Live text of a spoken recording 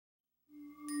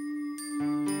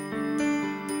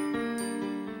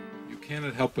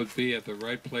help but be at the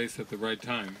right place at the right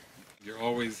time. You're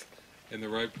always in the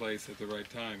right place at the right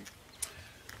time.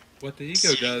 What the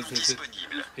ego does is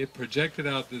it projected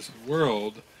out this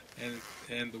world,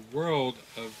 and the world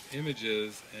of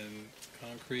images and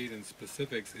concrete and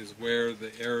specifics is where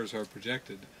the errors are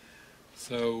projected.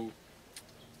 So,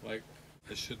 like,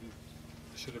 I should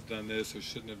have done this or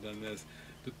shouldn't have done this.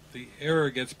 The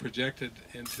error gets projected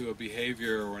into a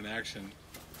behavior or an action.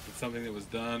 It's something that was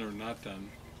done or not done.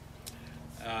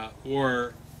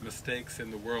 Or mistakes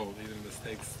in the world, even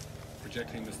mistakes,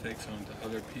 projecting mistakes onto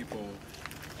other people,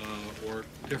 or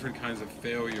different kinds of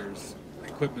failures,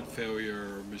 equipment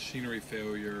failure, machinery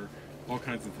failure, all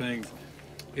kinds of things.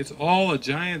 It's all a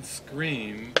giant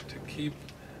screen to keep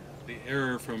the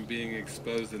error from being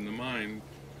exposed in the mind.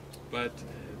 But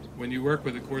when you work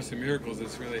with A Course in Miracles,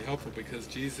 it's really helpful because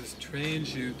Jesus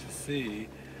trains you to see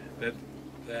that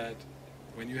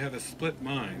when you have a split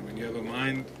mind, when you have a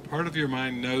mind, part of your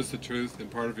mind knows the truth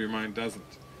and part of your mind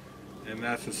doesn't, and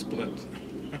that's a split.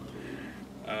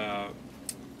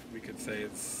 We could say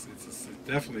it's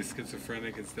definitely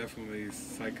schizophrenic, it's definitely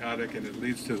psychotic, and it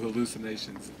leads to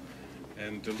hallucinations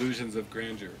and delusions of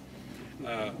grandeur.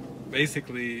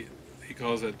 Basically, he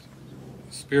calls it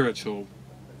spiritual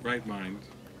right mind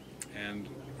and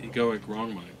egoic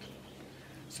wrong mind.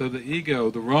 So the ego,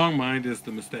 the wrong mind, is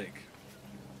the mistake.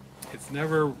 It's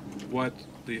never what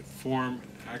the form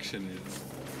action is,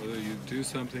 whether you do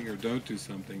something or don't do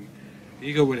something.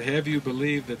 Ego would have you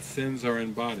believe that sins are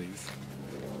in bodies.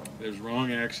 There's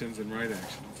wrong actions and right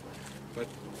actions. But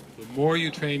the more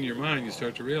you train your mind, you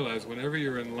start to realize whenever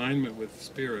you're in alignment with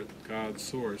Spirit, God,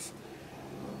 Source,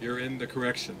 you're in the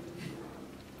correction.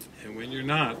 And when you're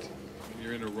not, when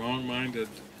you're in a wrong-minded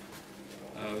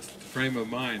frame of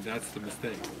mind, that's the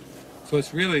mistake. So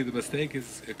it's really, the mistake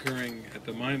is occurring at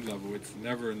the mind level, it's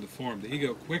never in the form. The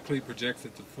ego quickly projects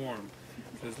it to form,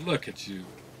 says, look at you,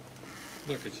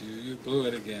 you blew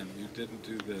it again, you didn't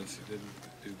do this, you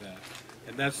didn't do that.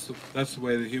 And that's the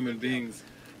way the human beings,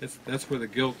 that's where the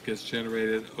guilt gets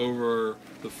generated over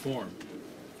the form.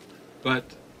 But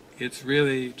it's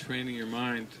really training your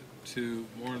mind to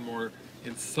more and more,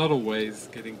 in subtle ways,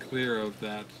 getting clear of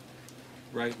that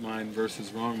right mind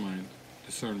versus wrong mind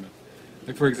discernment.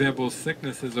 Like, for example,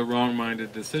 sickness is a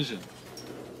wrong-minded decision.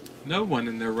 No one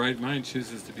in their right mind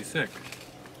chooses to be sick.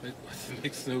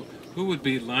 Who would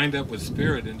be lined up with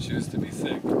Spirit and choose to be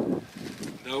sick?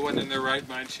 No one in their right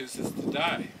mind chooses to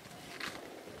die.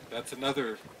 That's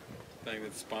another thing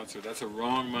that's sponsored. That's a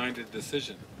wrong-minded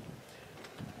decision.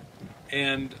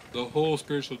 And the whole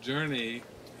spiritual journey,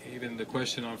 even the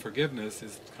question on forgiveness,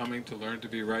 is coming to learn to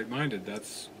be right-minded.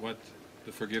 That's what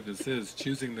the forgiveness is,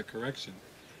 choosing the correction.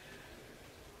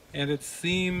 And it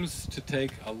seems to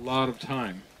take a lot of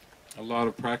time, a lot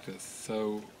of practice.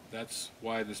 So that's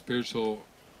why the spiritual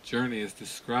journey is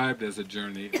described as a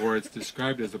journey, or it's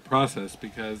described as a process,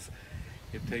 because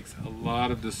it takes a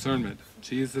lot of discernment.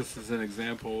 Jesus is an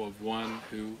example of one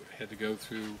who had to go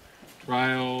through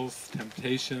trials,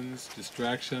 temptations,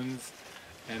 distractions,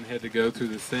 and had to go through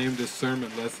the same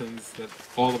discernment lessons that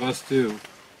all of us do,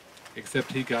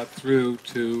 except he got through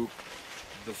to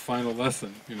the final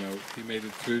lesson. You know, he made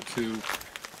it through to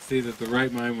see that the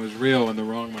right mind was real and the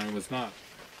wrong mind was not.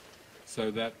 So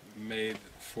that made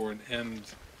for an end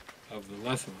of the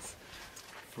lessons.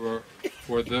 For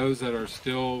those that are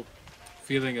still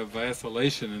feeling a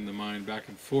vacillation in the mind back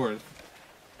and forth,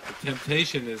 the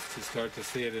temptation is to start to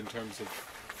see it in terms of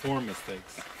form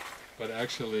mistakes. But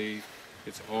actually,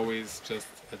 it's always just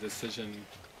a decision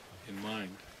in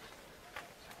mind.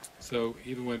 So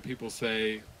even when people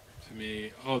say to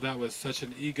me, oh, that was such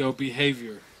an ego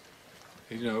behavior,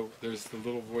 you know, there's the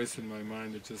little voice in my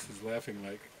mind that just is laughing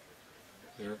like,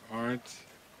 there aren't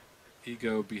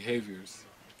ego behaviors.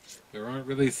 There aren't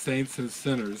really saints and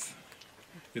sinners.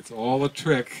 It's all a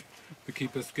trick to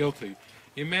keep us guilty.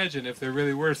 Imagine if there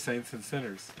really were saints and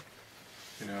sinners,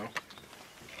 you know,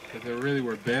 that there really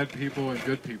were bad people and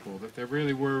good people, that there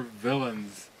really were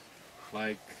villains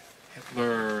like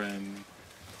Hitler and,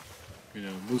 you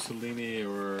know, Mussolini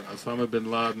or Osama bin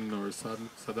Laden or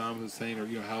Saddam Hussein, or,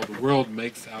 you know, how the world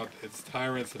makes out its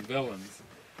tyrants and villains,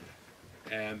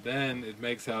 and then it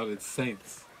makes out its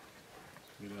saints,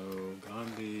 you know,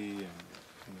 Gandhi and,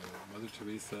 you know, Mother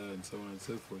Teresa and so on and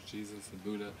so forth, Jesus and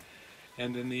Buddha.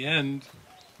 And in the end,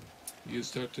 you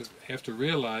start to have to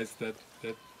realize that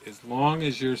as long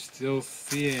as you're still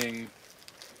seeing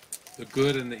the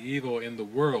good and the evil in the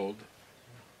world,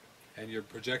 and you're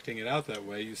projecting it out that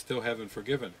way, you still haven't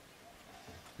forgiven.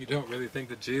 You don't really think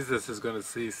that Jesus is going to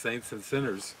see saints and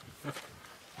sinners.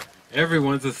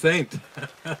 Everyone's a saint,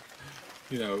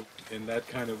 you know, in that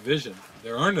kind of vision.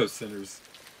 There are no sinners.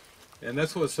 And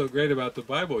that's what's so great about the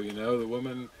Bible, you know, the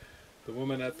woman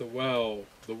at the well,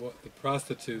 the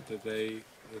prostitute that the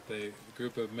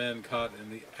group of men caught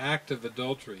in the act of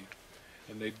adultery,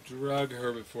 and they drug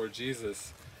her before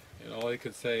Jesus, and all he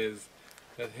could say is,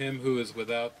 "Let him who is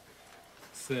without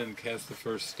sin cast the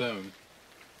first stone,"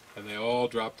 and they all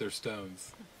dropped their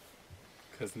stones,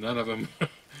 because none of them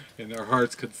in their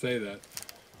hearts could say that.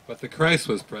 But the Christ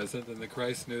was present, and the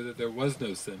Christ knew that there was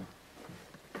no sin.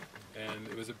 And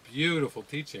it was a beautiful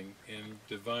teaching in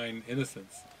divine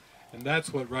innocence. And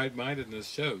that's what right-mindedness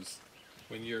shows.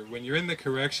 When you're in the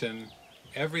correction,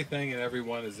 everything and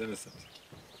everyone is innocent.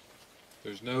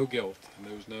 There's no guilt, and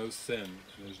there's no sin,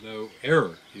 and there's no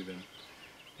error even.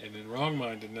 And in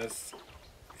wrong-mindedness,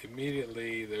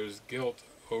 immediately there's guilt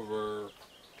over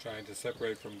trying to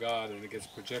separate from God, and it gets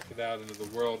projected out into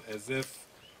the world as if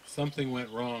something went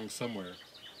wrong somewhere.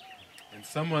 And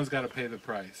someone's got to pay the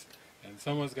price. And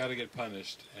someone's got to get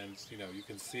punished, and you know, you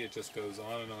can see it just goes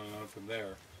on and on and on from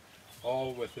there,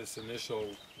 all with this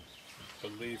initial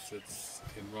belief that's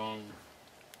in wrong,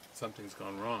 something's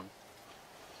gone wrong.